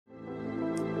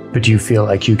But do you feel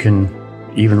like you can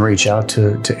even reach out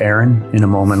to Aaron in a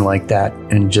moment like that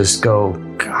and just go,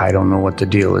 I don't know what the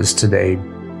deal is today,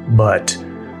 but...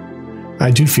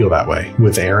 I do feel that way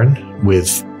with Aaron,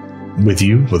 with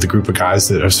you, with a group of guys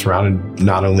that are surrounded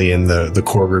not only in the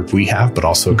core group we have, but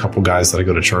also a couple guys that I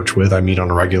go to church with. I meet on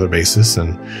a regular basis.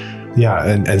 And yeah,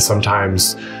 and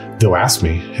sometimes they'll ask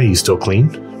me, hey, you still clean?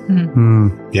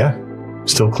 Yeah,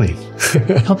 still clean.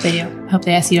 Hope they do. Hope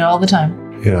they ask you all the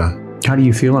time. Yeah. How do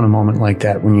you feel in a moment like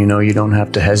that when you know you don't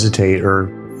have to hesitate or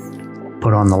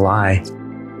put on the lie?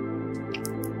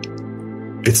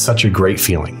 It's such a great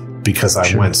feeling because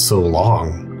I went so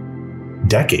long,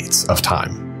 decades of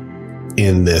time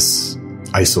in this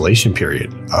isolation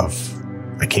period of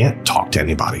I can't talk to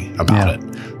anybody about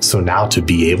it. So now to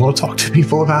be able to talk to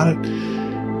people about it,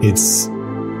 it's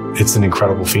an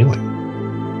incredible feeling.